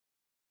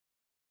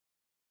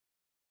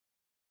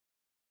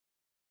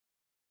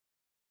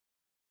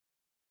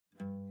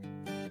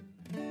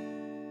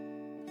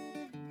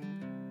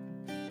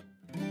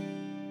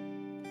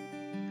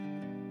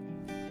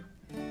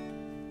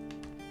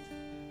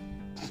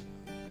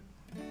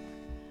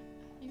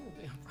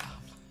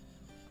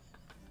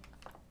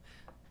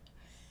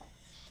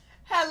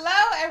Hello,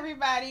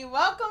 everybody.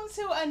 Welcome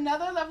to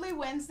another lovely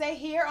Wednesday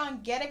here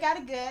on Get It Got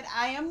It Good.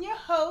 I am your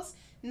host,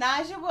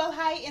 Naja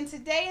Wilhite, and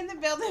today in the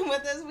building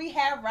with us we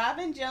have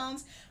Robyn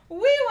Jones. We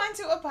want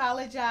to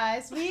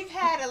apologize. We've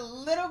had a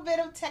little bit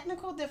of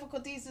technical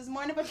difficulties this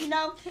morning, but you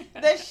know,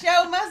 the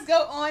show must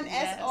go on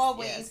as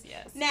always.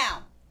 Yes.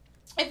 Now,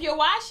 if you're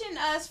watching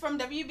us from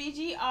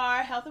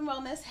WBGR Health and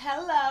Wellness,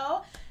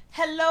 hello.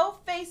 Hello,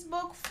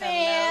 Facebook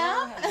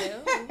fam.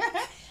 Hello.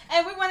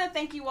 And we want to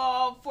thank you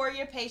all for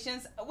your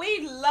patience.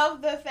 We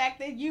love the fact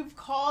that you've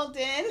called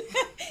in,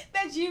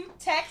 that you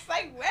text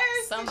like,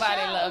 where's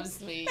Somebody the show?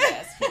 Loves me.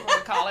 Yes, people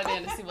are calling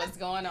in to see what's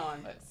going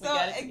on, but we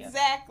got it together.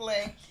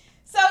 Exactly.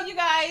 So you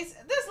guys,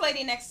 this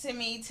lady next to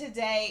me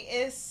today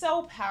is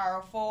so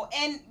powerful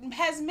and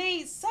has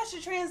made such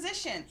a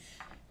transition.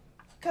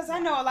 Because I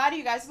know a lot of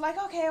you guys are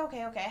like, okay.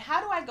 How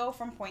do I go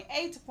from point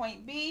A to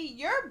point B?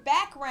 Your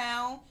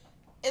background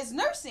is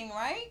nursing,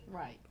 right?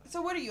 Right.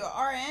 So what are you,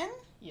 an RN?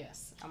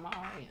 Yes, I'm an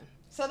RN.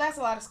 So that's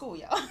a lot of school,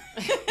 y'all.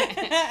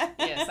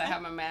 Yes, I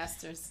have my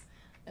master's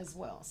as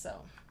well.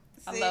 So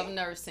I love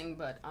nursing,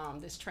 but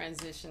this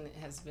transition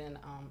has been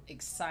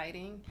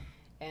exciting,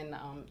 and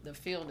the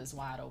field is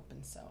wide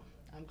open. So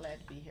I'm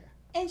glad to be here.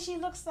 And she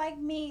looks like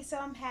me, so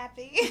I'm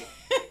happy.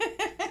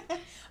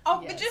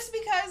 But Yes. just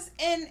because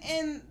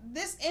in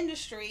this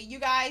industry, you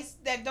guys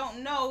that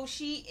don't know,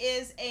 she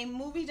is a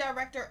movie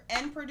director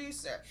and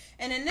producer.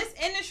 And in this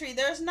industry,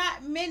 there's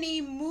not many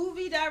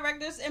movie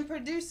directors and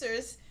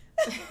producers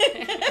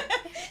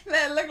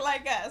that look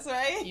like us,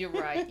 right? You're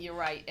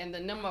right. And the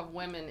number of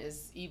women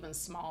is even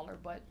smaller.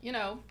 But, you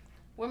know,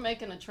 we're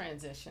making a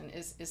transition.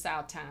 It's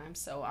our time.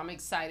 So I'm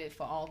excited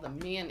for all the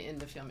men in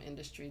the film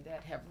industry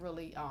that have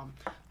really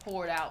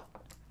poured out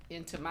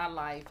into my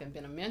life and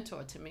been a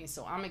mentor to me.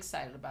 So I'm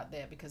excited about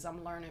that because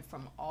I'm learning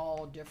from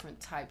all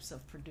different types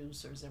of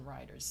producers and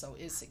writers. So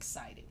it's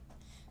exciting.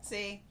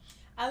 See,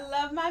 I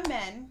love my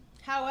men.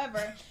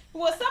 However,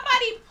 will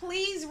somebody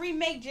please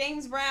remake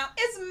James Brown?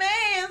 It's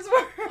man's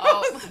world.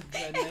 Oh, my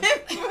goodness.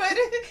 Put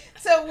it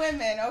to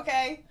women,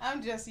 okay?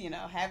 I'm just,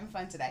 having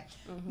fun today.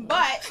 Mm-hmm.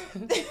 But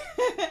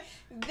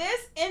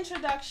this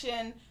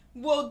introduction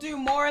will do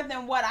more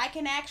than what I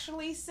can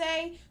actually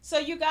say. So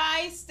you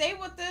guys stay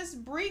with us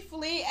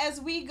briefly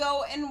as we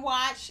go and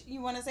watch.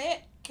 You want to say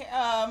it?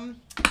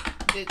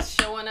 Did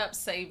Showing Up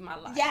Save My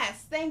Life?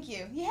 Yes, thank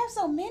you. You have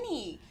so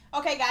many.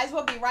 Okay, guys,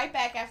 we'll be right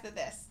back after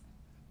this.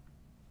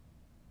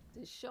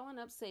 Did Showing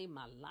Up Save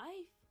My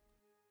Life?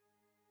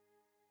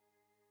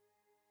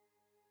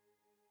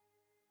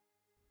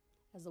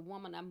 As a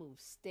woman, I move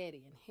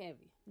steady and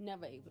heavy,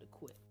 never able to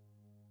quit.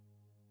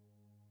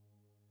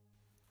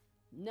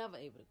 Never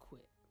able to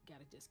quit.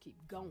 Gotta just keep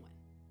going.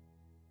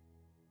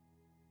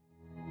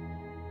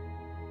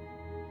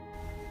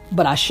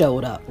 But I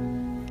showed up.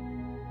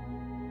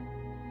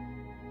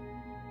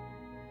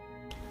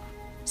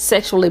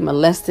 Sexually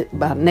molested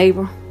by a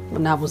neighbor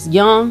when I was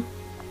young.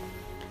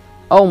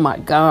 Oh my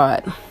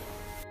God.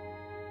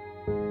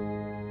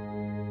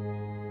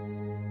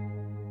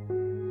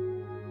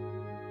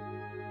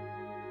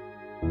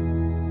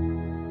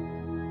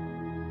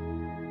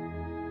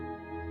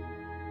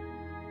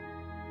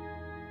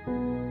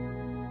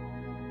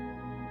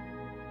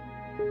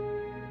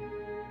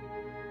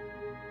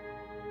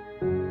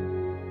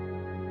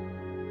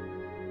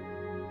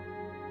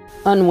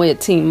 Unwed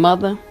teen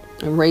mother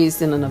and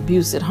raised in an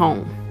abusive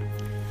home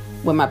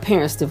when my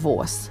parents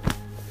divorced.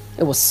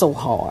 It was so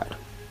hard.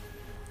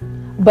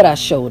 But I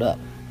showed up.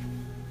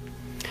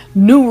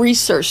 New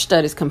research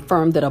studies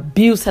confirm that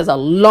abuse has a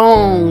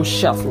long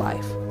shelf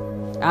life.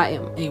 I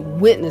am a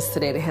witness to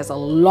that. It has a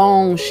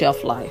long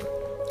shelf life.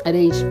 At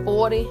age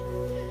 40,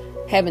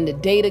 having to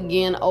date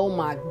again, oh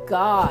my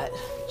God.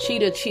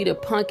 Cheater,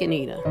 pumpkin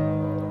eater.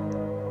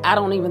 I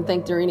don't even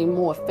think there are any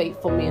more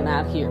faithful men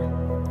out here.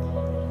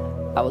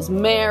 I was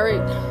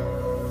married,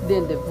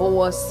 then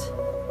divorced.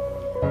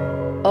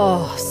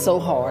 Oh, so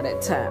hard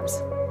at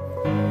times.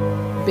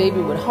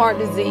 Baby with heart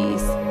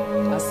disease.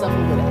 I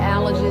suffered with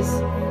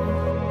allergies.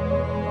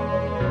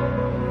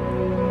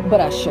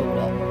 But I showed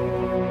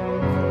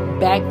up.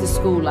 Back to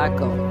school I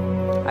go.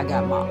 I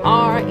got my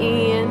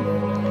RN,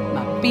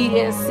 my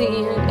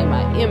BSN, and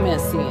my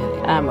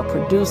MSN. I'm a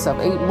producer of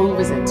 8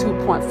 movies in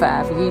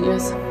 2.5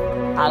 years.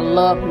 I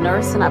love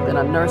nursing. I've been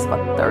a nurse for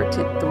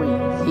 33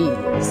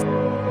 years.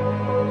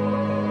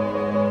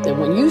 That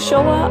when you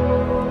show up,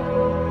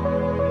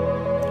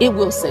 it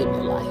will save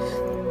your life.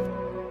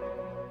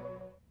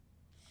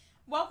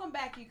 Welcome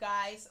back, you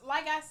guys.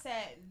 Like I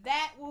said,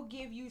 that will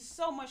give you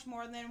so much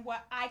more than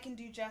what I can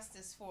do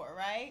justice for,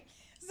 right?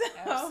 So,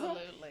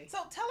 Absolutely. So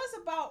tell us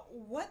about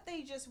what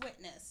they just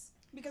witnessed,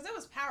 because it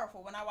was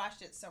powerful when I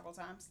watched it several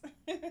times.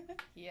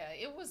 Yeah,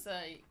 it was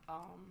a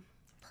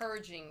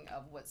purging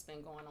of what's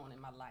been going on in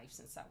my life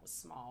since I was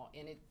small.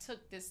 And it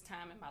took this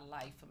time in my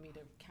life for me to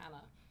kind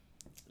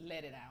of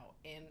let it out.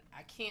 And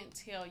I can't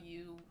tell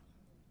you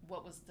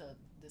what was the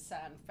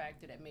deciding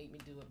factor that made me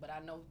do it, but I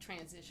know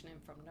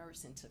transitioning from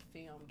nursing to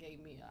film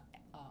gave me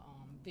a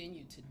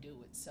venue to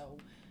do it. So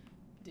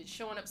did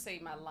Showing Up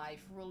Save My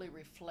Life really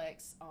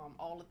reflects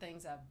all the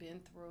things I've been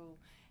through,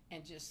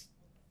 and just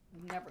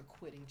never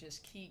quitting,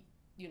 just keep,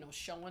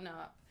 showing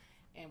up,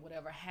 and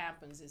whatever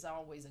happens is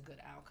always a good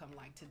outcome.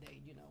 Like today,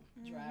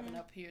 driving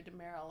up here to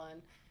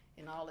Maryland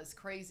in all this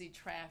crazy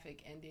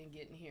traffic, and then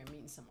getting here,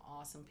 meeting some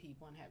awesome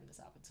people, and having this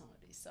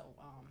opportunity. So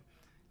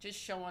just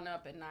showing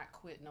up and not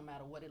quit no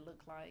matter what it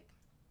looked like,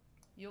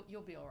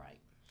 you'll be all right.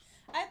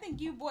 I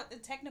think you brought the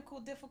technical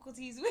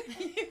difficulties with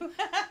you.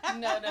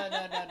 No.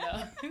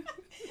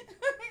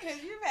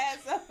 Because you've had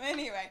some.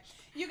 Anyway,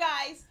 you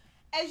guys,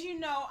 as you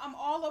know, I'm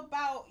all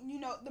about,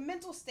 the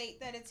mental state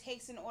that it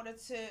takes in order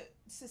to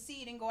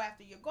succeed and go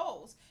after your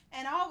goals.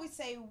 And I always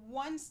say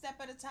one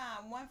step at a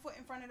time, one foot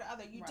in front of the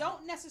other. You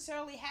don't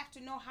necessarily have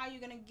to know how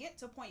you're going to get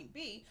to point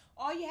B.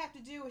 All you have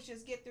to do is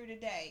just get through the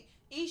day.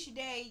 Each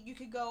day you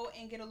could go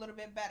and get a little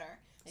bit better.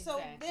 Exactly.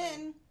 So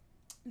then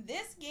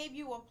this gave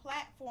you a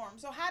platform.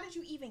 So how did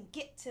you even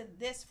get to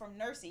this from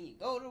nursing? You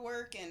go to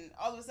work and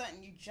all of a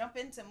sudden you jump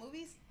into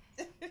movies?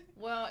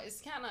 Well,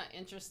 it's kind of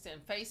interesting.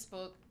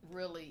 Facebook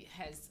really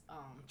has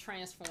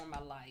transformed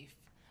my life.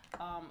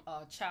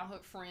 A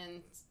childhood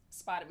friend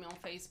spotted me on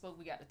Facebook.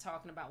 We got to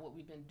talking about what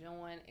we've been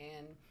doing,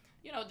 and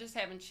just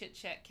having chit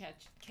chat,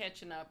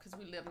 catching up, because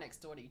we live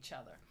next door to each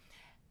other.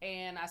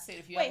 And I said,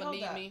 if you ever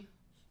need me,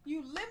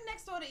 you live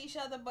next door to each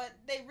other, but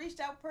they reached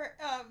out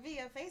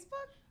via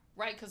Facebook.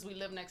 Right, because we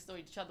lived next door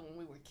to each other when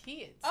we were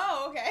kids.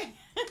 Oh, okay.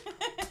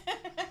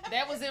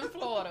 That was in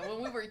Florida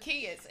when we were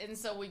kids. And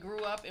so we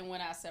grew up and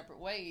went our separate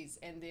ways.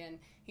 And then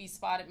he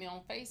spotted me on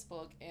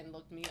Facebook and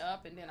looked me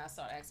up. And then I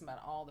started asking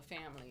about all the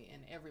family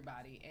and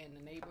everybody and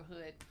the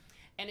neighborhood.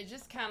 And it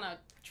just kind of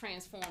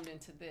transformed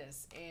into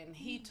this. And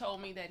he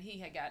told me that he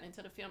had gotten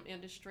into the film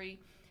industry.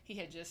 He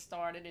had just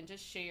started and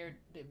just shared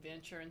the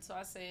adventure. And so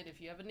I said, if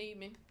you ever need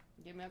me,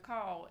 give me a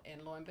call.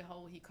 And lo and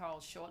behold, he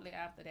called shortly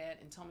after that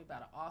and told me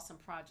about an awesome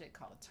project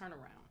called A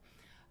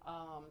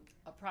Turnaround,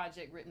 a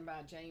project written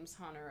by James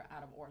Hunter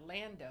out of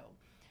Orlando.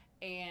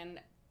 And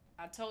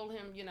I told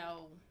him,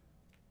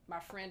 my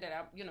friend,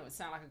 that it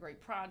sounded like a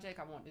great project.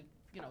 I wanted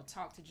to,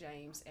 talk to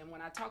James. And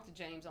when I talked to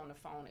James on the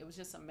phone, it was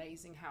just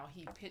amazing how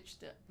he pitched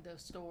the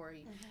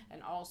story,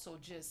 and also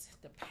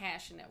just the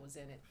passion that was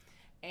in it.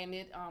 And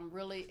it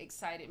really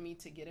excited me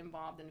to get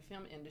involved in the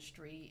film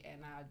industry.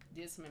 And I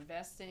did some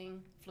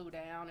investing, flew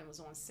down and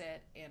was on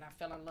set. And I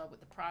fell in love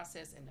with the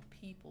process and the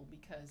people,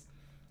 because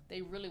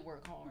they really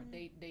work hard.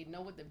 They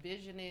know what the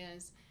vision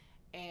is,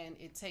 and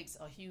it takes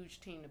a huge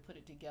team to put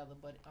it together.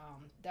 But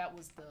that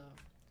was the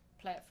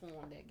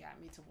platform that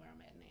got me to where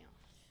I'm at now.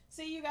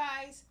 So you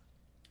guys,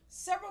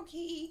 several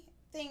key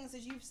things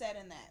that you've said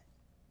in that.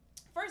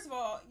 First of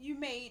all, you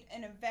made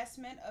an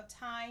investment of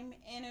time,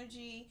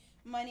 energy,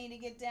 money to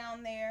get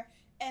down there,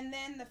 and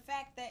then the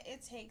fact that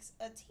it takes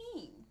a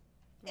team.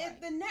 Right.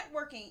 The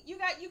networking, you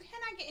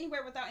cannot get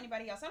anywhere without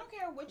anybody else. I don't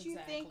care what you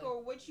think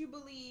or what you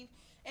believe.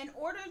 In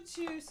order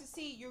to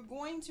succeed, you're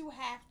going to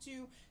have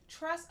to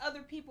trust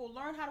other people,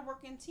 learn how to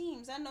work in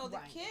teams. I know the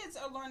kids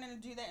are learning to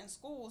do that in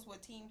schools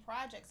with team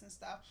projects and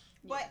stuff,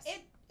 but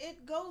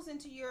it goes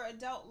into your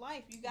adult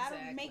life. You got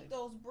to make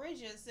those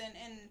bridges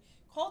and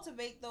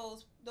cultivate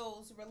those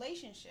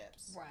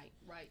relationships.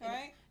 Right.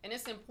 And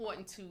it's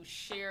important to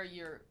share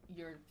your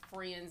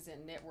friends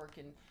and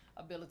networking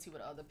ability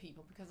with other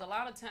people, because a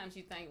lot of times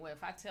you think, well,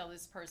 if I tell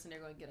this person they're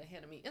going to get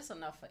ahead of me, it's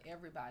enough for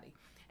everybody.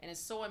 And it's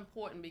so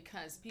important,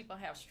 because people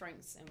have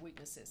strengths and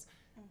weaknesses.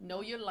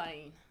 Know your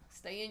lane,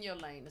 stay in your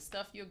lane. The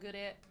stuff you're good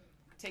at,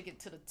 take it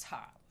to the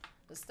top.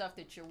 The stuff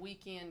that you're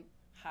weak in,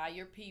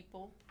 hire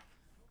people,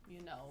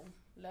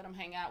 let them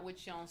hang out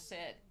with you on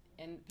set.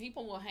 And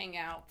people will hang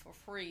out for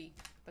free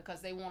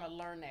because they want to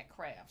learn that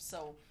craft.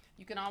 So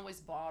you can always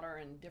barter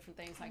and different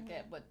things like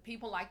that. But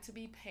people like to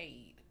be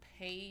paid.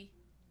 Pay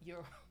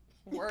your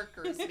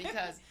workers,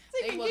 because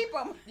so they will keep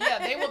them.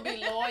 They will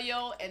be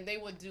loyal, and they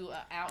will do an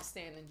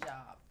outstanding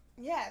job.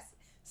 Yes.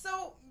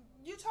 So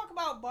you talk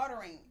about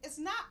bartering. It's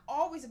not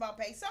always about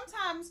pay.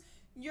 Sometimes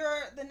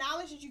the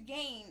knowledge that you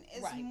gain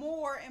is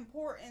more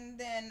important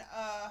than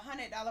a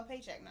 $100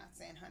 paycheck. Not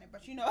saying 100,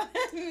 but you know what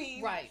I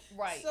mean. Right.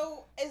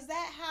 So is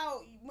that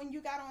how, when you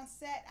got on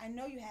set, I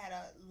know you had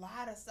a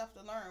lot of stuff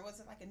to learn.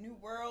 Was it like a new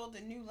world,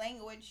 a new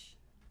language?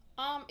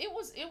 It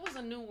was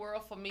a new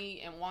world for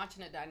me, and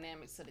watching the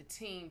dynamics of the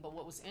team. But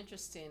what was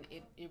interesting,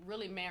 it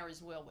really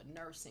marries well with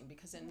nursing,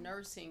 because in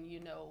nursing,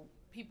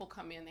 people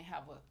come in, they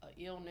have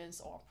a illness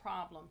or a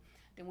problem,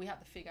 then we have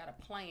to figure out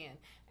a plan,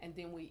 and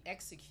then we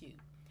execute.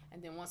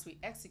 And then once we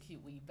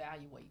execute, we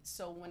evaluate.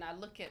 So when I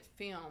look at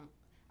film,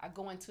 I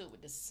go into it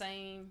with the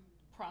same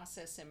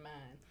process in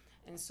mind.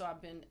 And so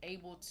I've been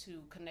able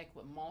to connect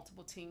with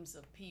multiple teams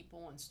of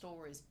people and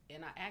stories.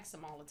 And I ask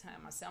them all the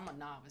time. I say, I'm a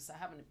novice. I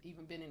haven't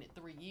even been in it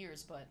 3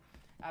 years, but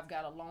I've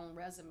got a long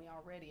resume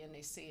already. And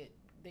they said,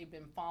 they've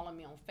been following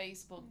me on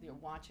Facebook. They're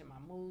watching my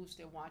moves.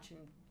 They're watching,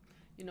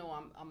 you know,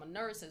 I'm a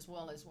nurse as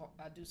well as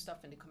I do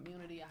stuff in the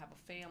community. I have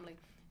a family,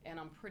 and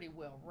I'm pretty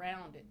well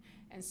rounded.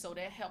 And so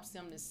that helps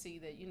them to see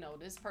that, you know,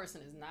 this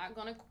person is not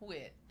going to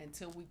quit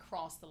until we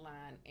cross the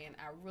line. And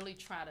I really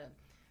try to,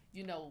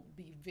 you know,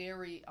 be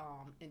very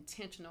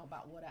intentional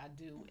about what I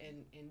do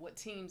and what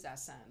teams I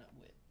sign up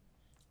with.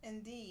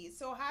 Indeed.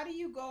 So how do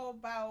you go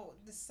about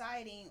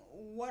deciding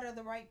what are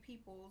the right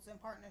peoples and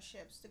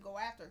partnerships to go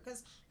after?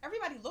 Because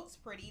everybody looks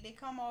pretty. They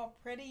come all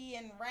pretty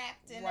and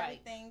wrapped and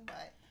everything.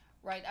 But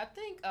Right. I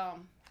think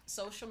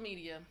social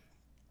media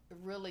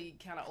really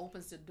kind of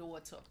opens the door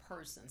to a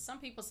person. Some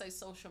people say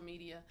social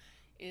media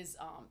is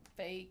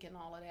fake and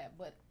all of that,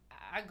 but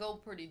I go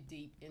pretty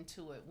deep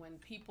into it. When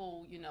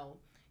people, you know,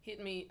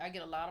 hit me, I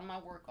get a lot of my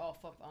work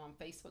off of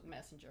Facebook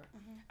Messenger.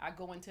 I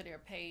go into their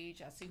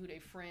page, I see who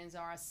their friends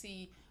are, I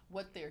see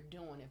what they're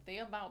doing. If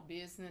they're about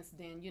business,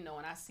 then, you know,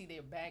 and I see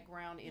their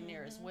background in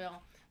there as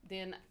well,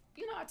 then,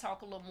 you know, I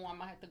talk a little more. I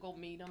might have to go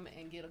meet them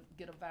and get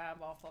a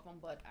vibe off of them.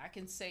 But I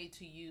can say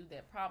to you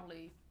that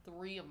probably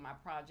 3 of my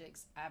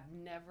projects, I've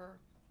never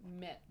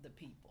met the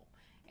people.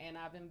 And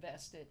I've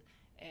invested,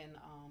 and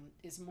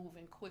it's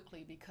moving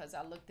quickly because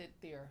I looked at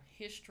their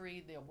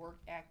history, their work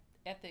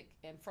ethic,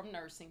 and from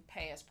nursing,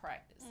 past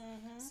practice.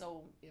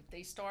 So if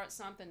they start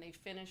something, they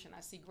finish, and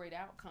I see great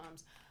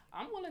outcomes,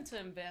 I'm willing to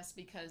invest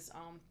because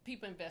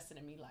people invested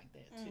in me like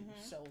that too.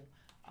 So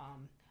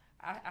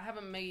I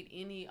haven't made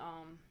any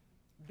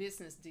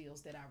business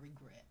deals that I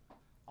regret.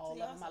 All of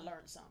them I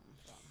learned something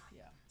from.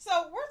 Yeah.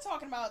 So we're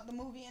talking about the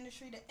movie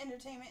industry, the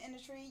entertainment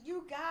industry.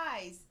 You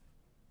guys,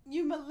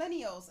 you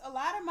millennials, a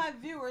lot of my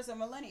viewers are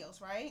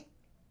millennials, right?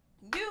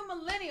 You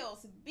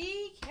millennials,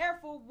 be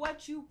careful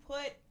what you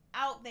put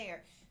out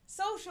there.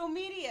 Social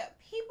media,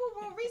 people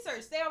will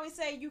research. They always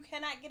say you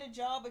cannot get a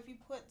job if you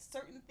put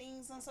certain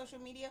things on social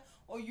media,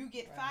 or you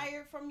get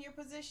fired from your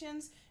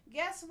positions.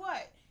 Guess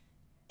what?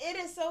 It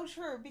is so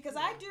true, because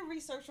I do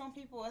research on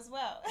people as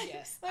well.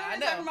 Yes, so I we're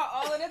know. talking about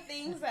all of the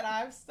things that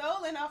I've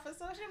stolen off of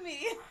social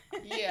media.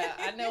 Yeah,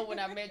 I know. When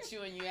I met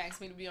you and you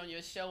asked me to be on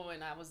your show,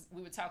 and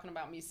we were talking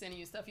about me sending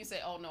you stuff, you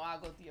said, "Oh no,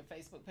 I'll go through your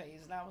Facebook page,"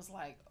 and I was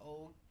like,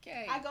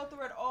 "Okay." I go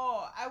through it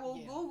all. I will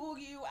Google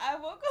you. I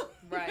will go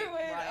through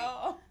it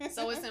all.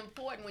 So it's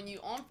important when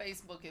you on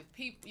Facebook, if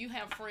you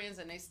have friends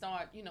and they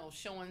start, you know,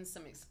 showing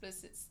some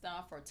explicit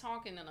stuff or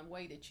talking in a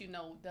way that you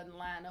know doesn't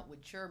line up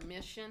with your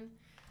mission,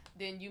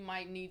 then you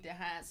might need to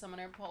hide some of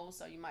their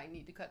posts, or you might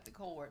need to cut the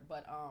cord.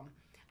 But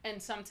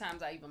and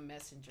sometimes I even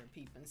messenger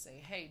people and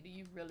say, "Hey, do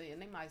you really?"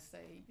 And they might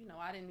say, "You know,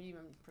 I didn't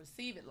even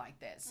perceive it like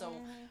that." So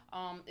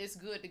it's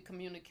good to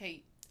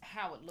communicate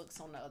how it looks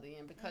on the other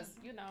end, because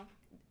you know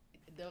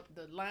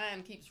the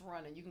line keeps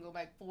running. You can go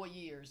back 4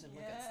 years and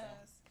look at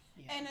stuff.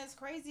 Yeah. And it's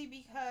crazy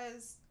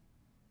because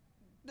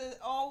the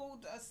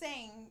old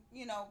saying,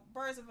 you know,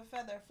 birds of a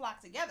feather flock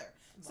together.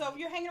 So if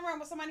you're hanging around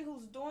with somebody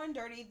who's doing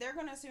dirty, they're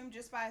going to assume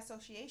just by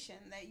association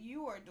that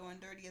you are doing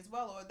dirty as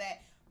well, or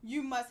that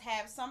you must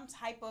have some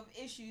type of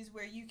issues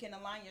where you can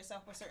align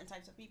yourself with certain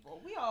types of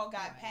people. We all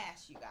got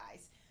past, you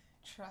guys.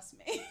 Trust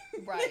me.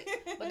 Right.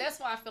 But that's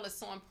why I feel it's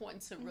so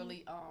important to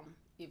really,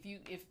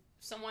 if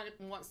someone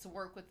wants to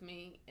work with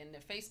me and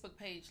their Facebook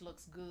page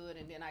looks good,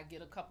 and then I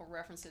get a couple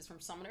references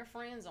from some of their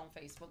friends on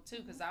Facebook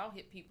too, because I'll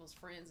hit people's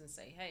friends and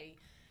say, "Hey,"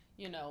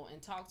 you know,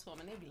 and talk to them,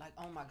 and they'd be like,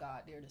 "Oh my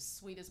God, they're the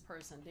sweetest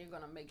person. They're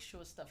going to make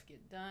sure stuff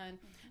get done."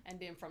 And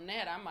then from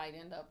that, I might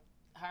end up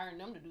hiring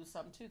them to do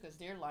something too, because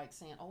they're like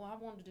saying, "Oh, I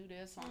want to do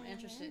this, so I'm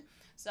interested."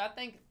 So I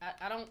think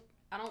I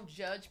don't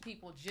judge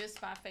people just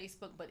by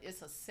Facebook, but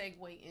it's a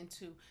segue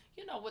into,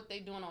 you know, what they're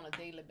doing on a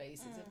daily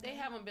basis. If they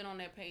haven't been on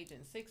their page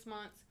in 6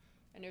 months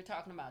and they're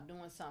talking about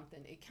doing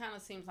something, it kind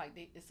of seems like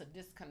it's a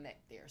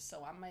disconnect there.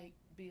 So I might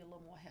be a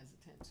little more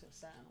hesitant to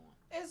sign on.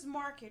 It's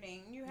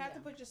marketing. You have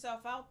to put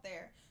yourself out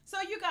there. So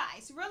you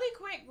guys, really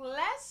quick,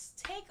 let's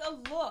take a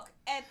look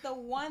at the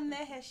one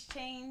that has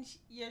changed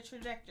your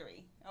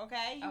trajectory.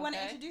 Okay? You want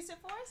to introduce it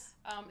for us?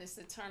 It's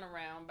The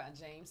Turnaround by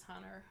James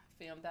Hunter,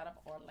 filmed out of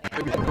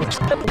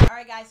Orlando. All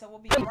right, guys, so we'll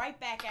be right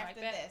back after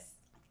this.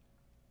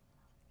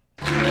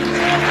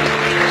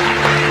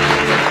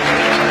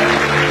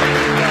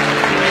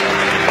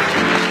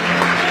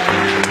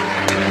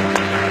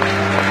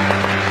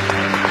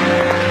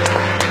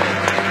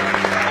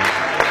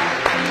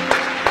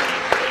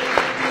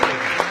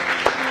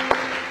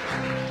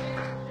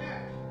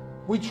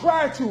 We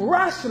try to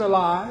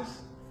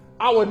rationalize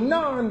our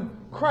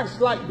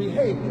non-Christ-like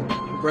behavior.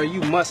 Bro,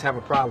 you must have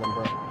a problem,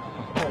 bro.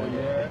 Oh,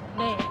 yeah?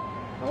 Man,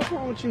 What's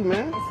wrong with you,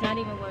 man? it's not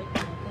even worth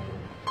it.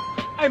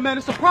 Hey, man,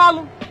 it's a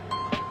problem.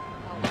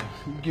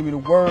 You give me the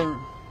word,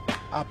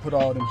 I put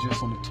all them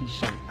just on the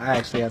t-shirt. I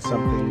actually had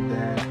something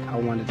that I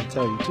wanted to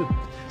tell you, too.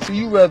 So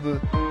you rather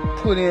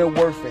put in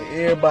work for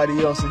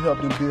everybody else and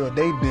help them build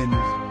their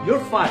business.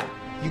 You're fired.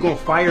 You gonna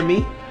fire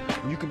me?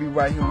 You could be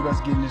right here with us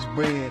getting this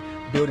bread,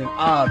 building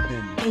our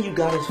business. And you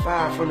got us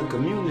fired from the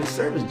community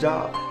service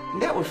job.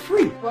 And that was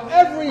free. For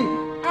every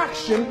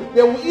action,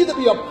 there will either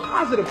be a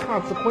positive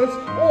consequence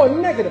or a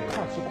negative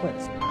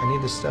consequence. I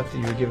need the stuff that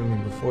you were giving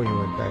me before you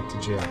went back to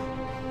jail.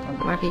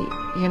 Marky,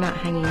 you're not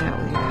hanging out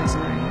with your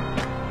cousin, are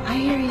you? I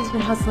hear he's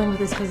been hustling with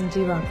his cousin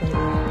G-Rock lately.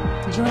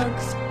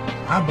 Drugs?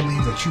 I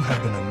believe that you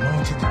have been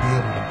anointed to be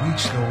able to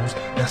reach those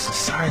that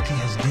society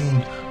has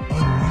deemed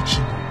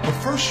unreachable. But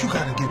first you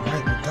got to get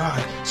right with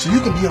God so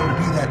you can be able to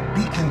be that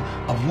beacon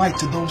of light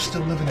to those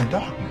still living in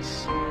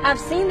darkness. I've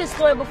seen this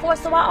story before,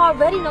 so I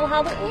already know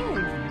how it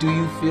ends. Do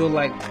you feel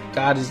like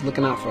God is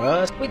looking out for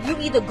us? With you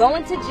either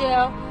going to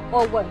jail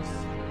or worse,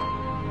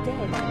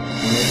 dead. That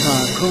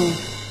kind of cool,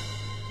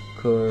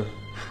 cause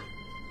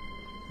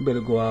you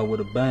better go out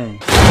with a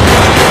bang.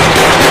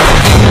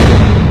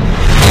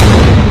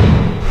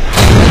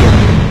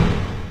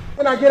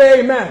 And I get an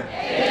amen.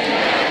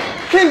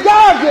 Amen. Can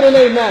God get an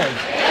amen?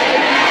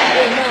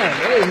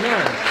 Amen.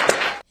 Amen.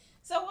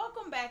 So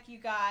welcome back, you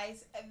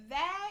guys.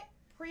 That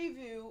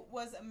preview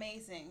was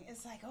amazing.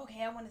 It's like,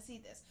 okay, I want to see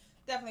this.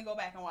 Definitely go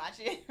back and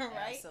watch it,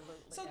 right? Absolutely.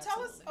 So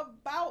tell us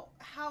about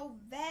how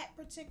that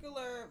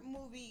particular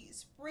movie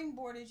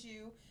springboarded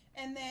you,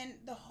 and then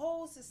the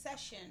whole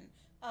succession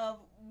of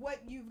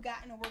what you've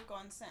gotten to work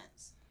on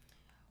since.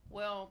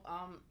 Well,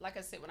 like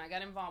I said, when I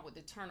got involved with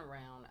the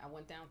turnaround, I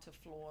went down to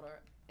Florida.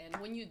 And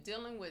when you're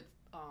dealing with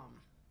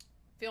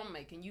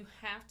filmmaking, you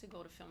have to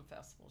go to film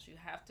festivals. You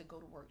have to go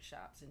to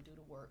workshops and do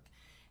the work.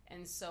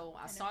 And so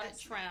I started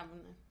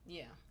traveling,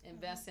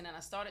 investing. And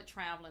I started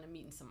traveling and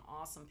meeting some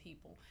awesome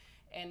people.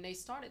 And they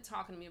started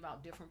talking to me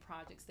about different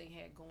projects they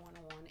had going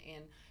on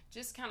and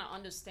just kind of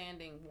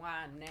understanding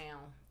why now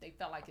they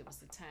felt like it was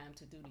the time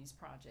to do these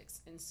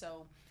projects. And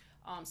so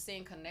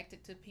staying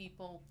connected to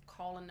people,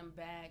 calling them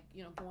back,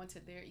 going to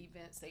their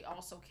events. They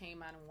also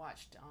came out and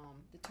watched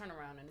The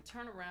Turnaround. And The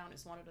Turnaround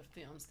is one of the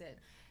films that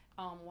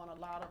won a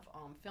lot of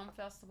film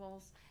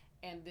festivals.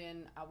 And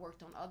then I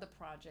worked on other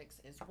projects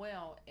as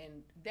well.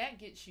 And that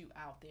gets you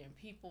out there. And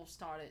people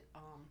started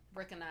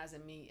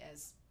recognizing me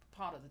as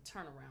part of The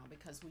Turnaround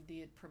because we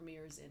did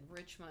premieres in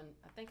Richmond.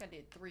 I think I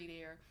did 3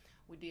 there.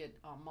 We did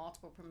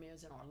multiple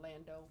premieres in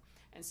Orlando.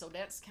 And so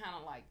that's kind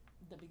of like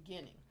the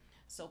beginning.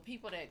 So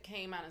people that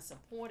came out and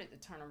supported The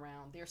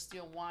Turnaround, they're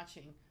still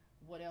watching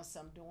what else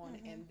I'm doing,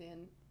 and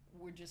then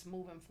we're just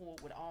moving forward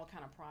with all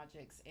kind of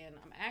projects. And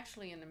I'm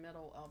actually in the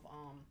middle of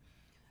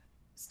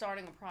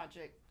starting a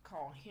project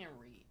called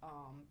Henry.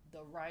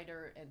 The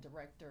writer and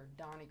director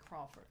Donnie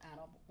Crawford out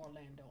of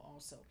Orlando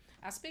also.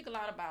 I speak a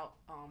lot about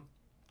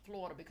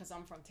Florida because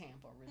I'm from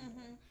Tampa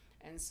originally.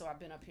 And so I've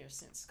been up here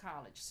since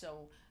college.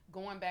 So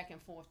going back and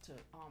forth to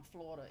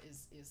Florida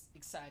is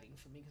exciting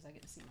for me because I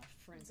get to see my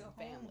friends and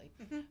family.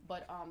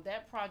 But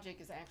that project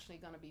is actually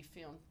going to be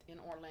filmed in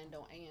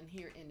Orlando and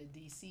here in the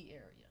D.C.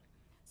 area.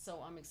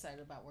 So I'm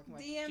excited about working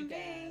with you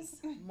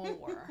guys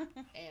more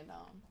and,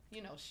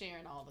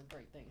 sharing all the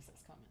great things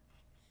that's coming.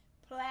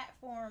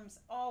 Platforms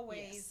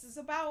always. Yes. It's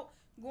about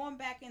going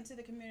back into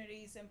the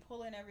communities and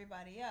pulling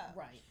everybody up.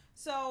 Right.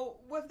 So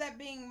with that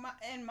being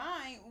in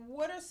mind,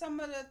 what are some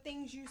of the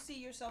things you see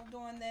yourself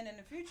doing then in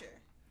the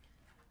future?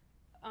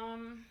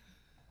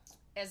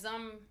 As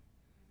I'm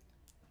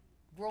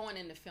growing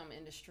in the film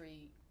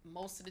industry,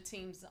 most of the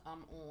teams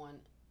I'm on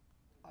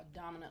are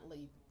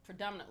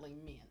predominantly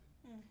men,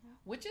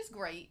 which is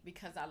great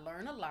because I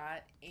learn a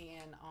lot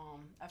and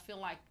I feel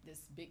like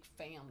this big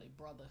family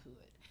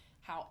brotherhood.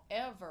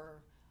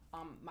 However,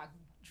 my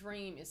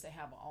dream is to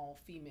have an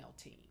all-female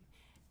team.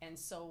 And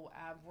so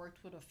I've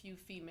worked with a few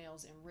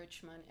females in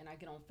Richmond, and I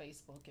get on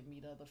Facebook and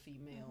meet other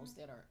females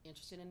that are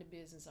interested in the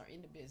business or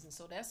in the business.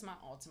 So that's my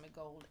ultimate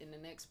goal in the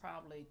next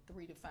probably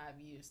 3 to 5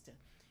 years to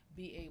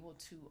be able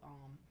to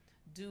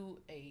do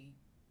a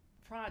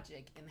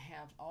project and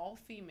have all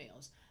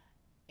females,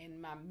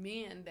 and my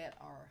men that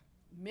are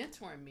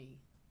mentoring me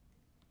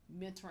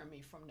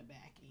from the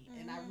back end.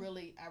 And I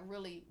really,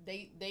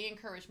 they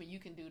encourage me, you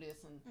can do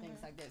this and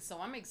things like that. So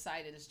I'm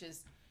excited. It's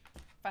just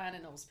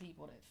finding those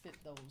people that fit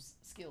those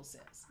skill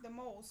sets. The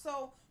mold.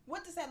 So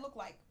what does that look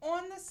like?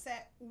 On the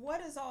set, what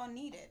is all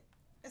needed?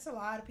 It's a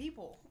lot of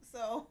people.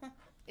 So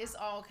it's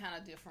all kind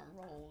of different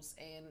roles.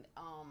 And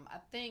I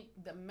think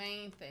the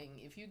main thing,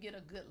 if you get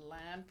a good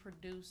line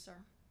producer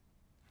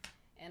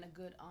and a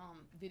good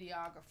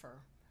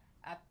videographer,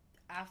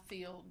 I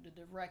feel the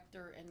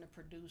director and the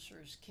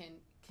producers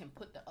can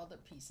put the other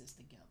pieces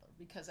together.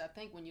 Because I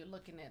think when you're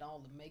looking at all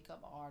the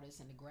makeup artists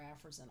and the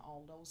graphers and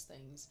all those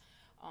things,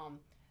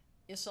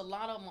 it's a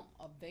lot of them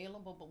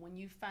available, but when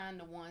you find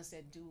the ones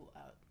that do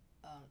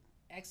an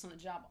excellent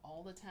job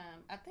all the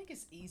time, I think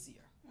it's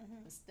easier.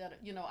 Instead of,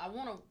 I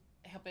want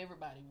to help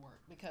everybody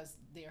work because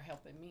they're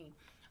helping me.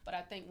 But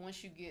I think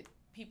once you get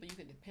people you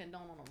can depend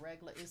on a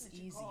regular, it's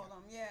easier. Call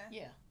them,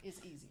 Yeah, it's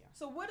easier.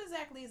 So what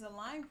exactly is a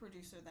line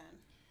producer then?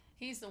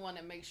 He's the one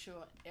that makes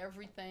sure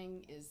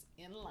everything is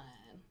in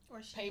line,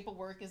 or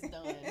paperwork is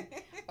done,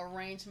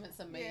 arrangements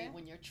are made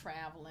when you're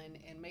traveling,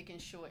 and making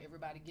sure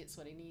everybody gets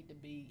where they need to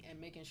be,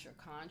 and making sure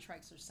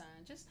contracts are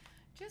signed.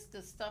 Just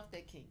the stuff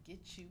that can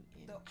get you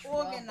in the trouble.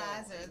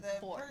 Organizer,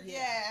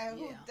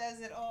 who does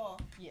it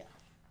all. Yeah.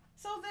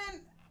 So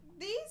then,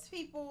 these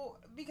people,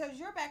 because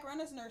your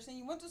background is nursing,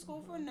 you went to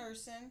school for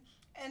nursing,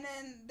 and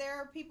then there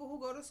are people who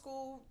go to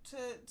school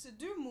to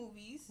do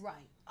movies.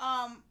 Right.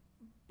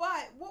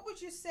 But what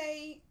would you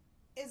say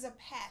is a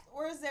path,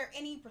 or is there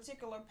any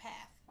particular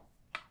path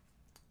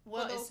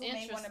Well, for those it's who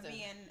may want to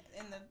interesting. be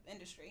in the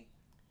industry?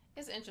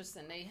 It's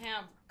interesting. They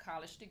have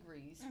college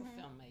degrees for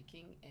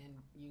filmmaking, and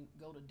you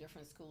go to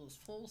different schools.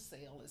 Full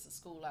Sail is a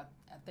school I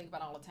think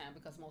about all the time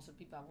because most of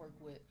the people I work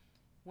with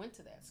went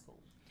to that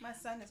school. My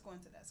son is going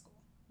to that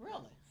school.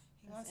 Really?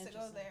 He wants to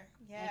go there.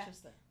 Yeah.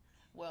 Interesting.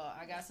 Well,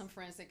 I got some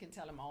friends that can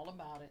tell him all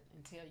about it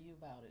and tell you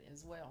about it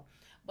as well.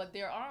 But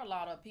there are a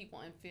lot of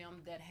people in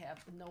film that have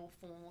no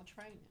formal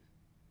training.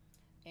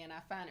 And I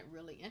find it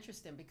really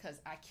interesting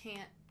because I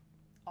can't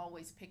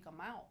always pick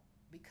them out,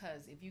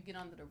 because if you get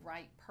under the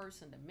right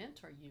person to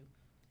mentor you,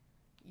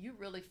 you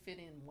really fit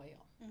in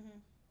well.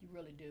 You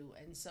really do.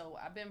 And so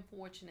I've been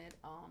fortunate.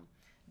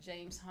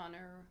 James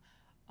Hunter,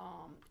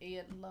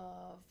 Ed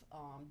Love,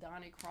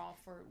 Donnie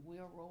Crawford,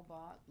 Will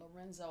Robot,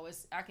 Lorenzo.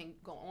 I can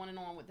go on and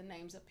on with the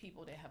names of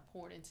people that have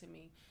poured into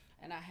me.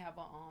 And I have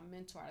a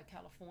mentor out of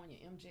California,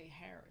 MJ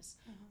Harris,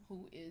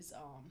 who is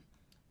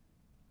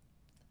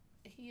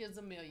he is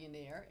a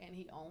millionaire, and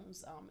he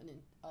owns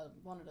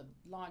one of the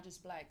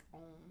largest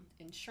black-owned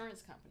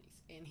insurance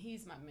companies. And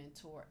he's my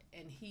mentor,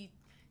 and he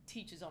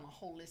teaches on a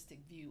holistic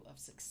view of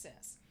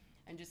success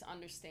and just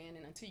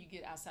understanding. Until you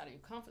get outside of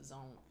your comfort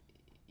zone,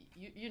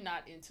 you're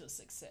not into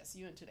success.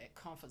 You're into that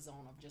comfort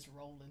zone of just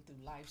rolling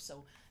through life.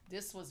 So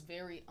this was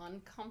very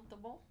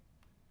uncomfortable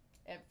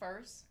at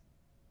first,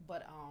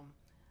 but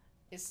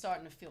it's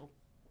starting to feel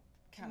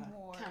kind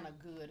of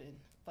good and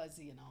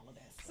fuzzy and all of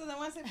that stuff. So then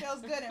once it feels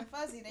good and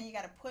fuzzy, then you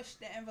got to push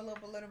the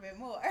envelope a little bit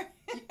more.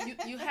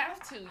 you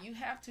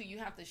have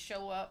to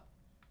show up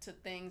to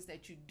things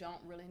that you don't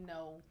really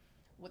know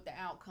what the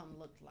outcome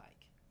looked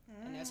like.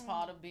 And that's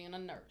part of being a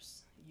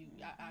nurse.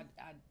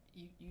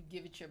 You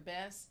give it your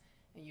best,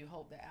 and you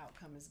hope the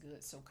outcome is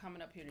good. So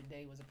coming up here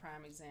today was a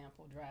prime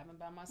example. Driving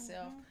by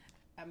myself,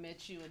 I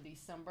met you in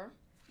December.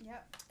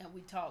 Yep. And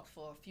we talked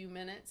for a few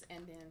minutes,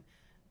 and then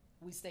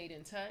we stayed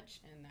in touch,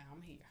 and now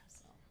I'm here.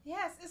 So.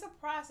 Yes, it's a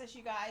process,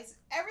 you guys.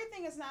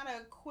 Everything is not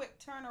a quick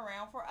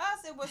turnaround. For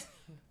us, it was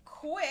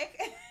quick.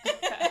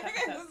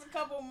 It was a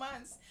couple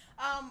months.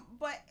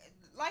 But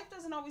life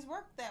doesn't always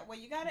work that way.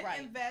 You got to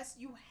invest.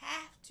 You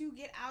have to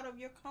get out of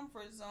your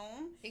comfort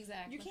zone.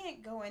 Exactly. You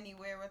can't go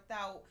anywhere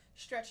without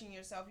stretching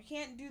yourself. You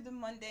can't do the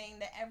mundane,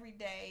 the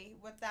everyday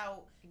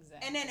without,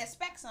 and then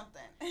expect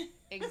something.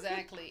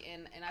 Exactly.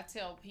 And I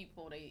tell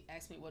people, they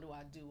ask me, what do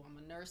I do?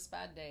 I'm a nurse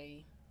by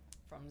day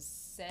from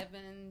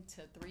 7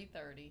 to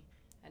 3:30.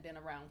 And then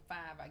around 5,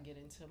 I get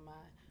into my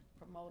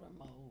promoter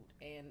mode.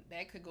 And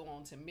that could go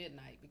on to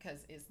midnight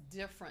because it's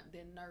different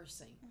than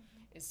nursing.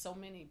 It's so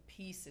many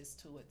pieces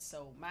to it.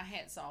 So my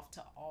hat's off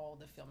to all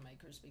the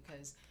filmmakers,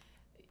 because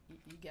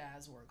you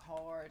guys work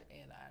hard,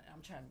 and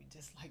I'm trying to be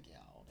just like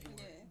y'all. They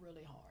work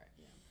really hard.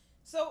 Yeah.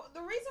 So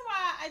the reason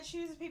why I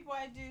choose the people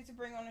I do to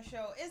bring on the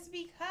show is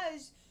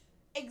because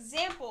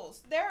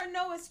examples. There are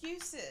no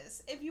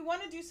excuses. If you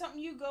want to do something,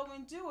 you go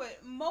and do it.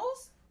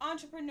 Most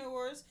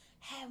entrepreneurs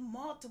have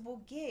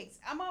multiple gigs.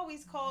 I'm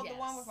always called the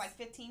one with like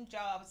 15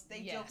 jobs.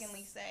 They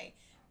jokingly say.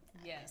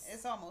 Yes.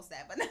 It's almost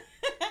that, but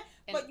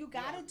but you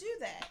got to do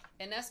that.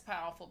 And that's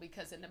powerful,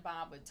 because in the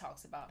Bible it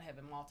talks about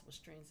having multiple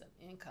streams of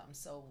income.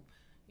 So,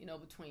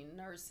 between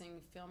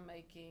nursing,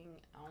 filmmaking,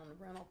 I own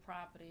a rental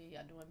property,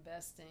 I do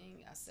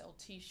investing, I sell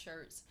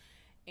T-shirts,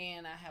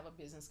 and I have a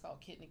business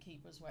called Kidney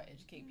Keepers where I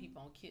educate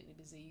people on kidney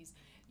disease.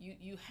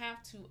 You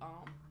have to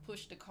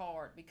push the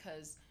card,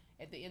 because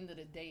at the end of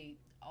the day,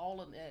 all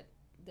of that,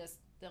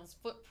 those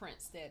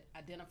footprints that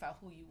identify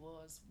who you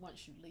was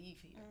once you leave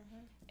here.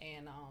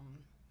 And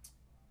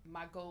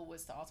my goal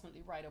was to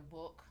ultimately write a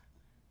book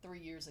 3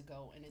 years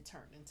ago, and it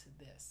turned into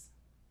this.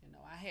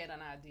 I had an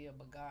idea,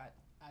 but God's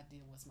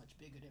idea was much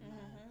bigger than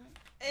mine.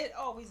 It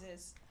always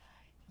is.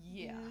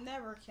 Yeah. You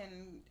never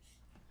can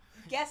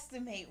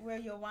guesstimate where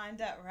you'll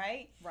wind up,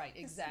 right? Right,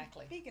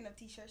 exactly. Speaking of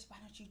T-shirts, why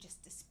don't you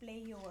just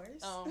display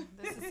yours?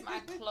 This is my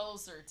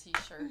Closer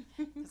T-shirt,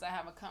 because I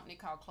have a company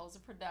called Closer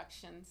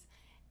Productions,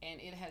 and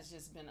it has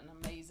just been an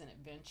amazing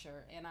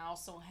adventure. And I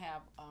also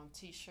have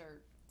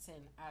T-shirts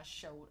saying I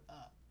showed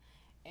up.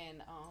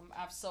 And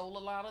I've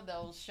sold a lot of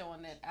those,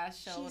 showing that I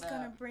showed up. She's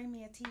going to bring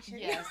me a T-shirt.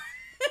 Yes.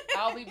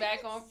 I'll be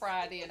back on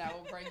Friday, and I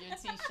will bring you a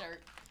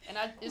T-shirt. And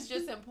it's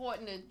just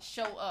important to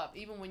show up,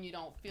 even when you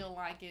don't feel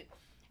like it.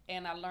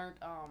 And I learned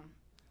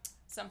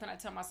something I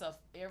tell myself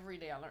every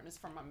day. I learned this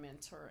from my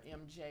mentor,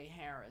 MJ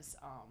Harris.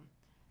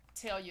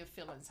 Tell your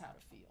feelings how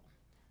to feel.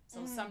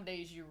 So some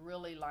days you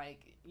really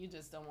you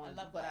just don't want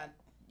to, but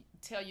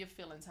tell your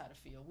feelings how to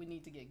feel. We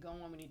need to get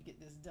going. We need to get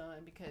this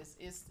done, because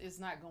it's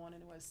not going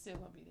anywhere. It's still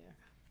going to be there.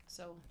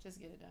 So just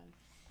get it done.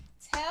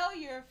 Tell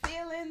your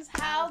feelings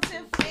how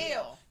to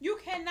feel. You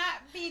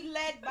cannot be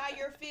led by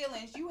your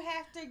feelings. You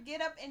have to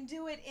get up and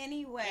do it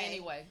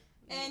anyway.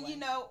 And,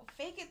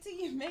 fake it till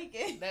you make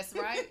it. That's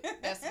right.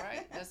 That's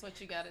right. That's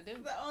what you got to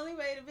do. The only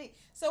way to be.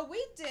 So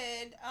we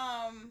did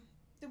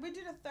we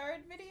do the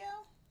third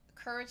video?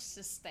 Courage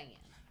to Stand.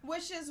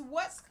 Which is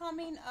what's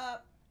coming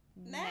up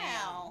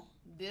now.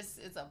 This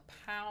is a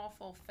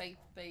powerful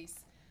faith-based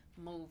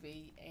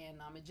movie, and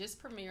it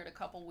just premiered a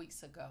couple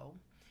weeks ago.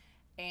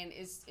 And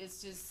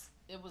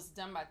it was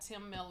done by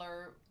Tim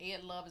Miller.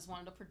 Ed Love is one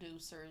of the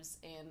producers,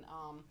 and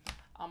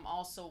I'm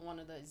also one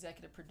of the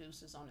executive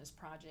producers on this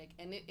project.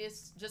 And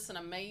it's just an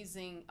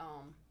amazing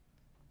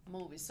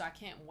movie. So I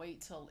can't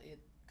wait till it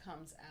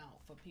comes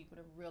out for people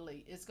to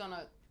really. It's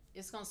gonna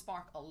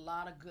spark a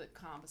lot of good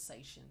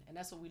conversation, and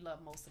that's what we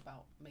love most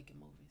about making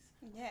movies.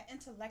 Yeah,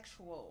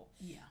 intellectual.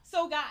 Yeah.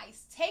 So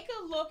guys, take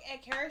a look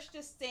at Courage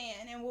to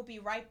Stand, and we'll be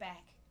right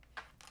back.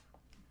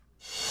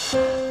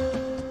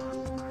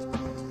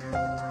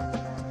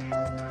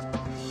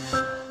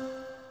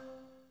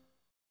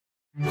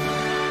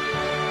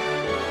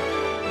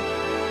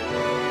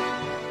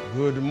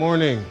 Good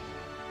morning.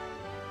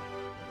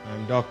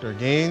 I'm Dr.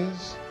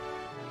 Gaines.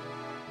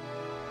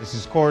 This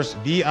is course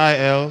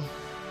DIL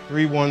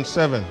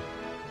 317,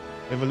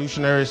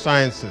 Evolutionary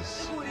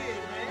Sciences.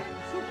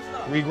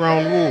 3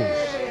 ground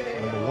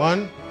rules. Number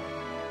 1,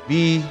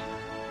 be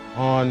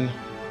on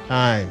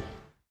time.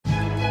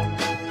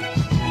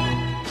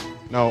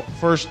 Now,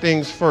 first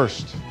things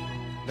first,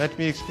 let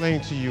me explain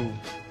to you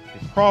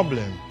the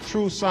problem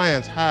true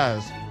science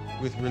has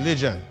with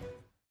religion.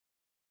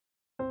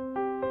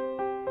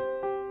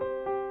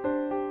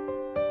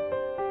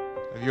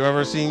 Have you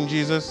ever seen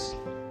Jesus?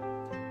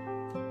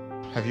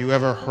 Have you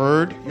ever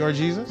heard your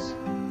Jesus?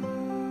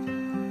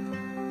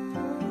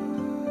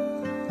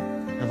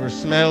 Ever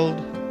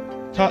smelled,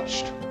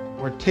 touched,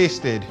 or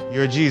tasted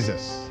your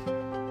Jesus?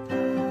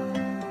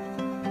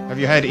 Have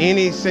you had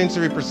any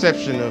sensory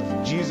perception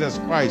of Jesus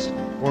Christ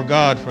or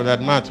God for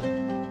that matter?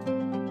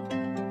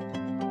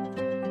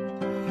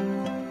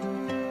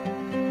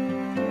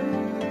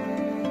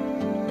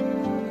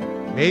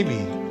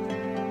 Maybe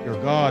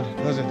your God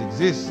doesn't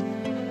exist.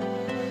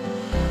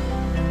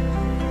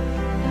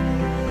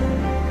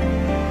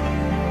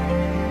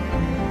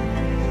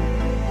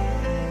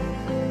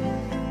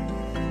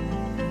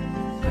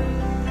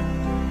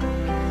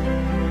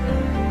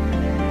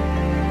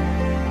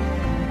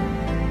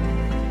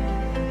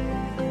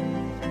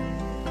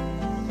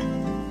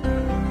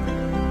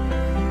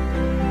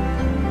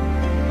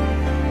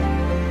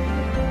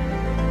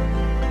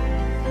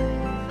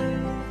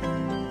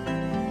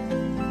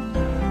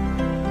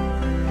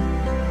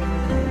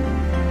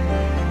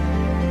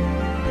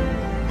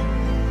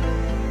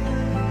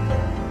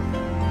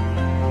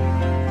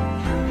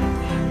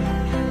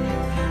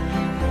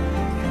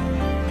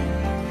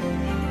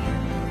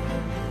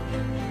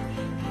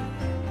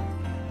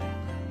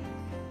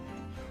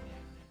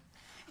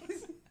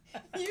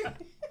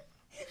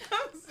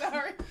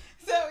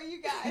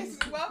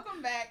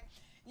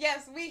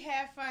 Yes, we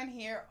have fun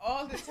here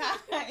all the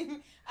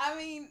time. I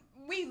mean,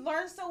 we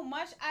learn so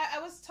much. I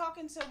was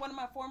talking to one of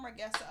my former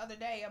guests the other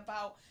day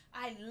about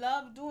I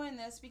love doing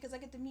this because I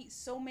get to meet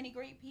so many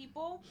great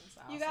people,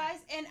 awesome. You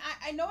guys. And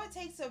I know it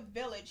takes a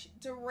village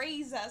to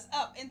raise us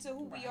up into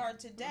who we are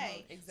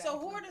today. Mm-hmm, exactly. So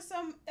who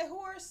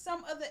are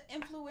some of the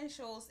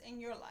influentials in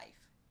your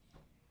life?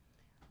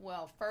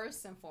 Well,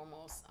 first and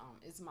foremost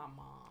is my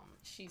mom.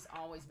 She's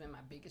always been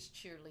my biggest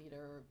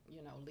cheerleader,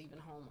 you know, leaving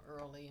home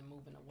early and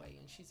moving away.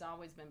 And she's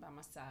always been by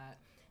my side.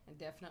 And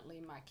definitely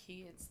my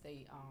kids,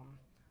 they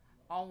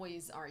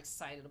always are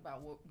excited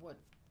about what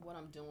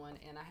I'm doing.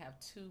 And I have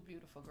 2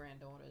 beautiful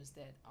granddaughters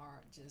that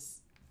are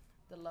just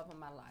the love of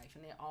my life.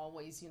 And they're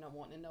always, you know,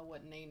 wanting to know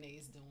what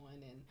Nene's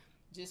doing and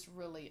just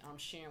really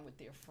sharing with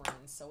their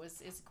friends. So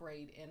it's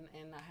great.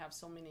 And I have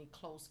so many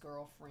close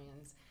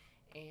girlfriends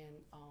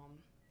and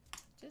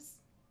just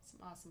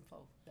some awesome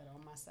folk that are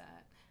on my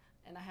side.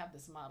 And I have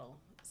this motto,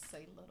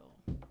 say little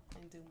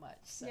and do much.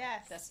 So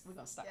yes. We're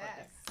going to stop right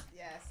there.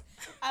 Yes.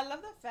 I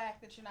love the fact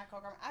that you're not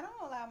called grandma. I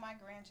don't allow my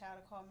grandchild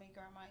to call me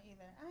grandma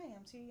either. I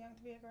am too young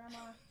to be a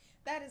grandma.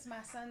 That is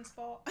my son's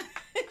fault.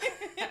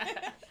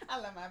 I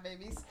love my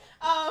babies.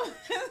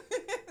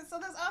 So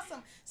that's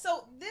awesome.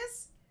 So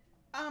this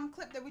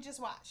clip that we just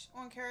watched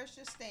on Courage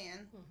to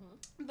Stand,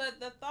 mm-hmm.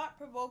 the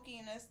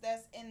thought-provokingness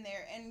that's in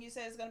there, and you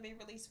said it's going to be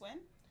released when?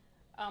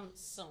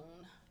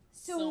 Soon.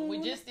 We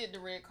just did the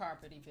red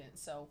carpet event,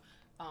 so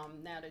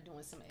now they're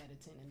doing some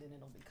editing, and then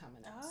it'll be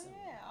coming out soon.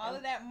 Yeah, all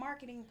of that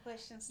marketing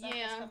push and stuff.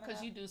 Yeah,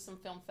 because you do some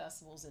film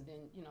festivals, and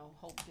then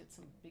hope to get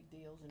some big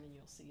deals, and then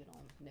you'll see it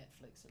on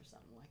Netflix or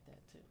something like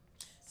that too.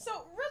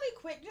 So really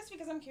quick, just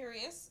because I'm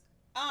curious.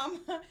 No,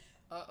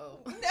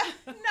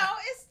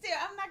 it's still.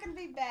 I'm not gonna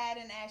be bad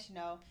and ask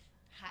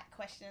hot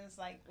questions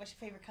like what's your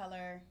favorite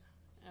color.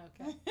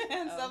 Okay.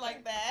 And stuff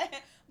like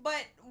that.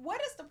 But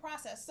what is the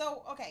process?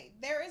 So, okay,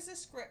 there is a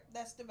script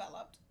that's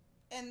developed,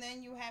 and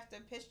then you have to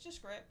pitch the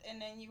script,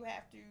 and then you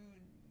have to...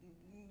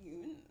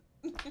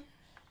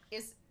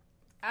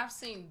 I've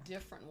seen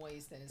different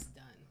ways that it's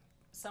done.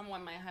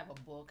 Someone might have a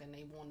book, and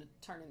they want to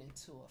turn it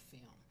into a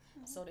film.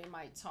 Mm-hmm. So they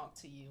might talk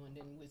to you, and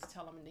then we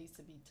tell them it needs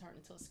to be turned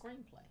into a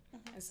screenplay.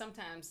 Mm-hmm. And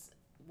sometimes...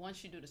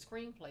 once you do the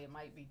screenplay, it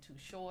might be too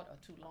short or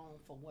too long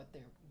for what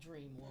their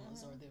dream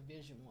was mm-hmm. or their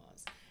vision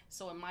was.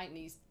 So it might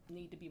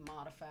need to be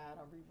modified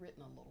or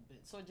rewritten a little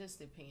bit. So it just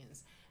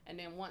depends. And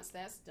then once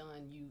that's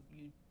done,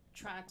 you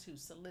try to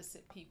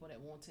solicit people that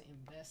want to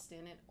invest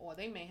in it, or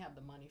they may have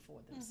the money for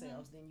it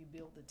themselves. Then you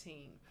build the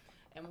team.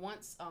 And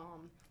once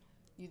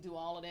you do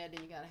all of that,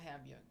 then you got to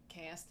have your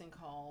casting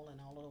call and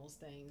all of those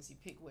things. You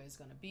pick where it's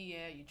going to be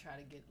at. You try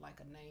to get like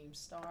a name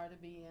star to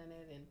be in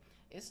it. And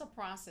it's a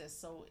process.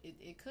 So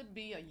it could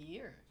be a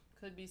year. It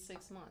could be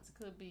 6 months.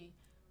 It could be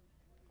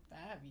 5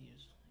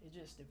 years. It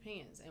just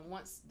depends. And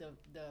once the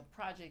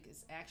project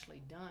is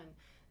actually done,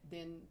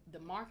 then the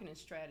marketing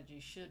strategy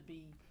should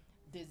be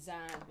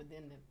designed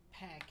within the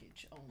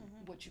package on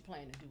what you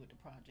plan to do with the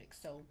project.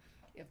 So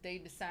if they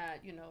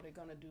decide, you know, they're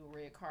going to do a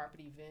red carpet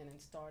event and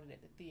start it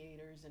at the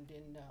theaters and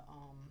then the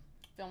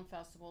film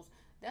festivals,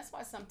 that's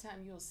why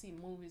sometimes you'll see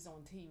movies on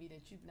TV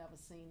that you've never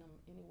seen them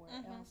anywhere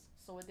else.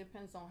 So it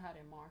depends on how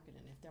they're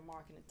marketing, if they're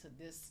marketing to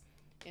this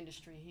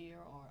industry here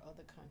or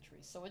other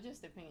countries. So it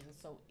just depends.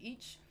 So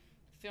each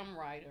film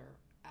writer,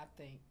 I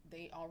think,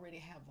 they already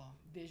have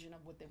a vision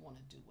of what they want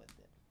to do with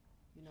it.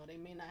 You know, they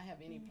may not have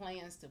any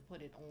plans to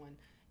put it on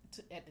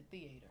at the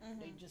theater.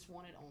 They just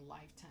want it on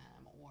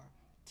Lifetime or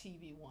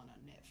TV One or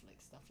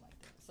Netflix, stuff like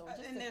that. So it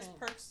just and there's depends.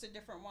 perks to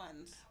different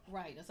ones.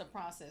 Right, it's a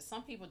process.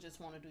 Some people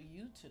just want to do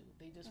YouTube.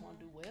 They just want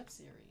to do web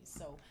series.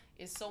 So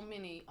it's so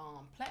many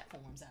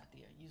platforms out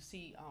there. You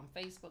see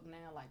Facebook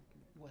now, like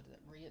what is it,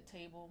 Red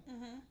Table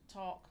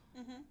Talk.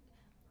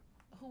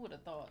 Who would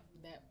have thought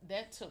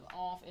that took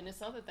off? And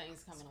there's other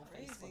things coming on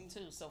Facebook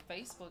too. So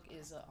Facebook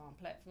is a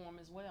platform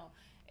as well.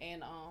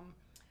 And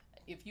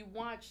if you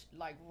watch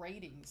like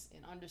ratings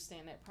and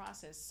understand that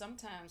process,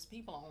 sometimes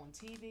people are on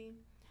TV,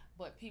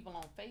 but people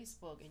on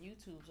Facebook and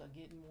YouTube are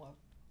getting more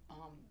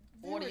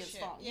audience.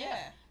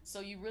 So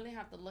you really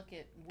have to look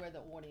at where the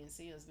audience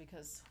is,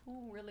 because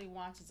who really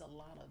watches a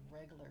lot of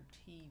regular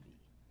TV?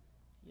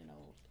 You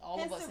know,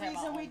 all of us have our own.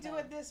 That's the reason we do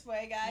it this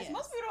way, guys. Yes.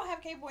 Most people don't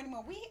have cable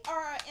anymore. We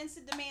are an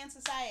instant demand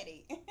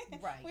society.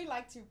 Right. We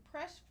like to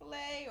press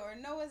play or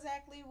know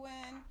exactly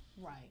when.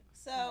 Right.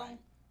 So,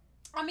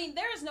 I mean,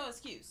 there is no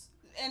excuse.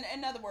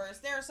 In other words,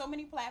 there are so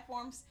many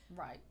platforms.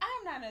 Right.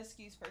 I'm not an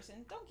excuse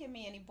person. Don't give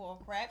me any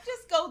bull crap.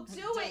 Just go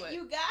do it,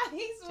 you guys.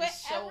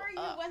 Whatever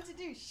you want to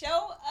do.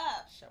 Show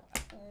up. Show up.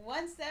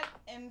 One step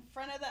in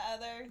front of the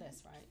other.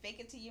 That's right. Fake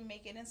it till you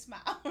make it and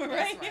smile.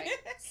 Right? That's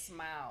right.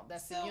 Smile.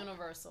 That's the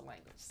universal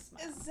language.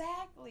 Smile.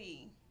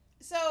 Exactly.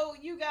 So,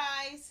 you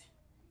guys,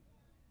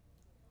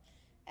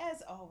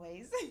 as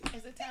always.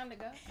 Is it time to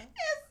go?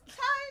 It's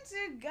time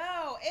to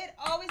go. It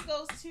always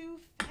goes too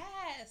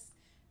fast.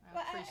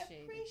 But I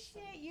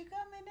appreciate you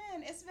coming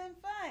in. It's been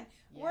fun.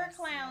 We're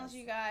clowns,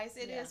 you guys.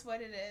 It is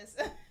what it is.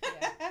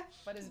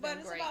 But it's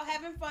been great. About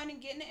having fun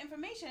and getting the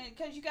information.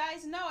 Because you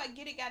guys know I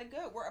Get It Got It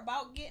Good. We're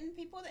about getting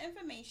people the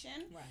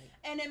information. Right.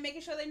 And then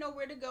making sure they know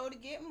where to go to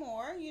get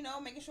more. You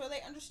know, making sure they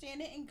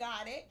understand it and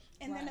got it.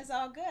 And then it's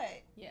all good.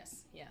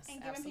 Yes, yes.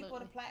 And giving people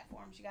the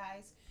platforms, you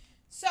guys.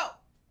 So,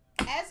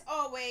 as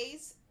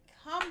always,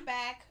 come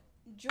back.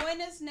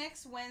 Join us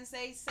next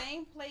Wednesday,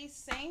 same place,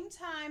 same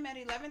time at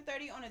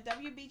 11:30 on the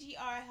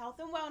WBGR Health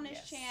and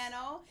Wellness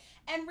channel.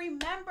 And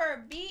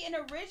remember, be an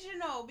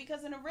original,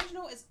 because an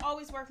original is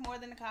always worth more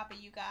than a copy,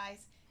 you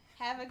guys.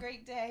 Have a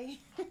great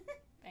day.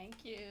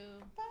 Thank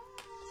you. Bye.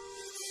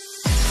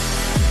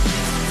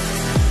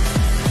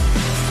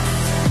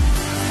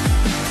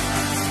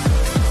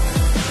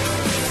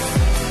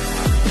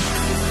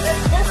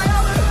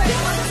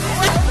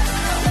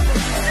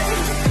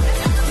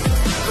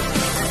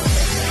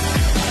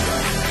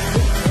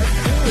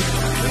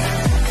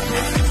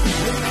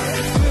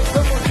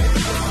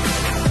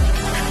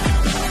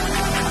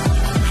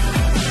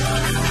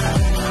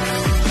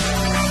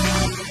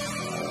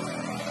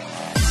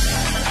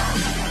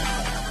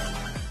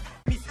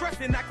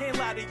 And I can't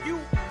lie to you.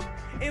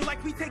 And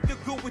like we take the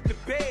good with the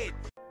bad.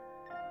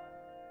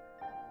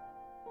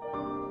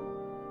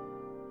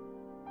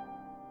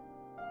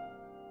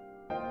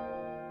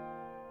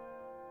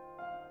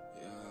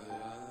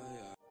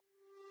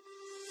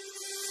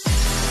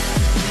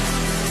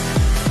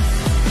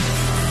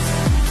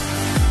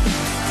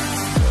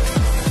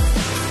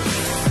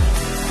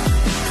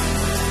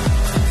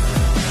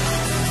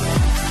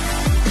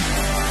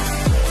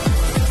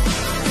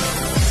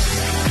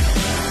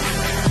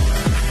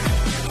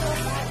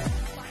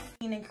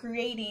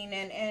 Creating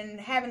and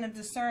having a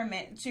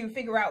discernment to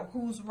figure out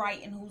who's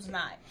right and who's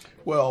not.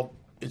 Well,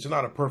 it's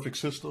not a perfect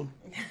system.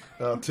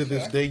 To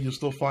this day, you'll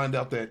still find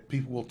out that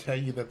people will tell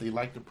you that they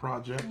like the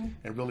project,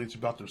 and really it's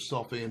about their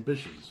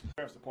self-ambitions. The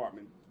sheriff's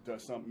department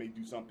may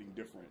do something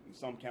different. In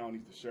some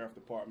counties, the sheriff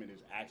department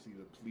is actually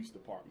the police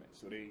department,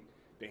 so they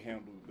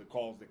handle the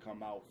calls that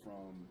come out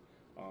from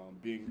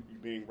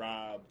being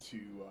robbed to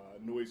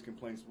noise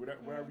complaints,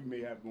 whatever you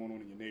may have going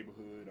on in your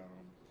neighborhood.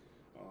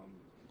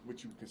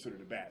 What you would consider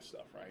the bad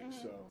stuff, right?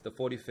 So the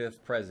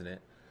 45th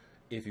president,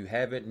 if you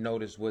haven't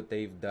noticed what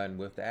they've done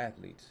with the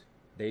athletes,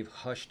 they've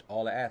hushed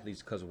all the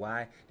athletes, because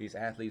why? These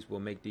athletes will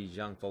make these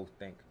young folks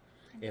think.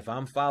 If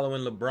I'm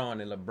following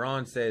LeBron and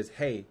LeBron says,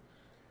 hey,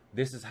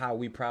 this is how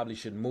we probably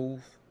should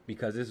move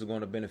because this is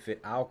going to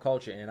benefit our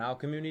culture and our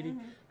community,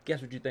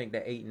 guess what you think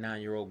that 8 and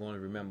 9 year old going to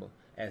remember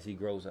as he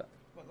grows up?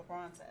 What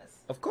LeBron says.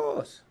 Of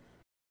course.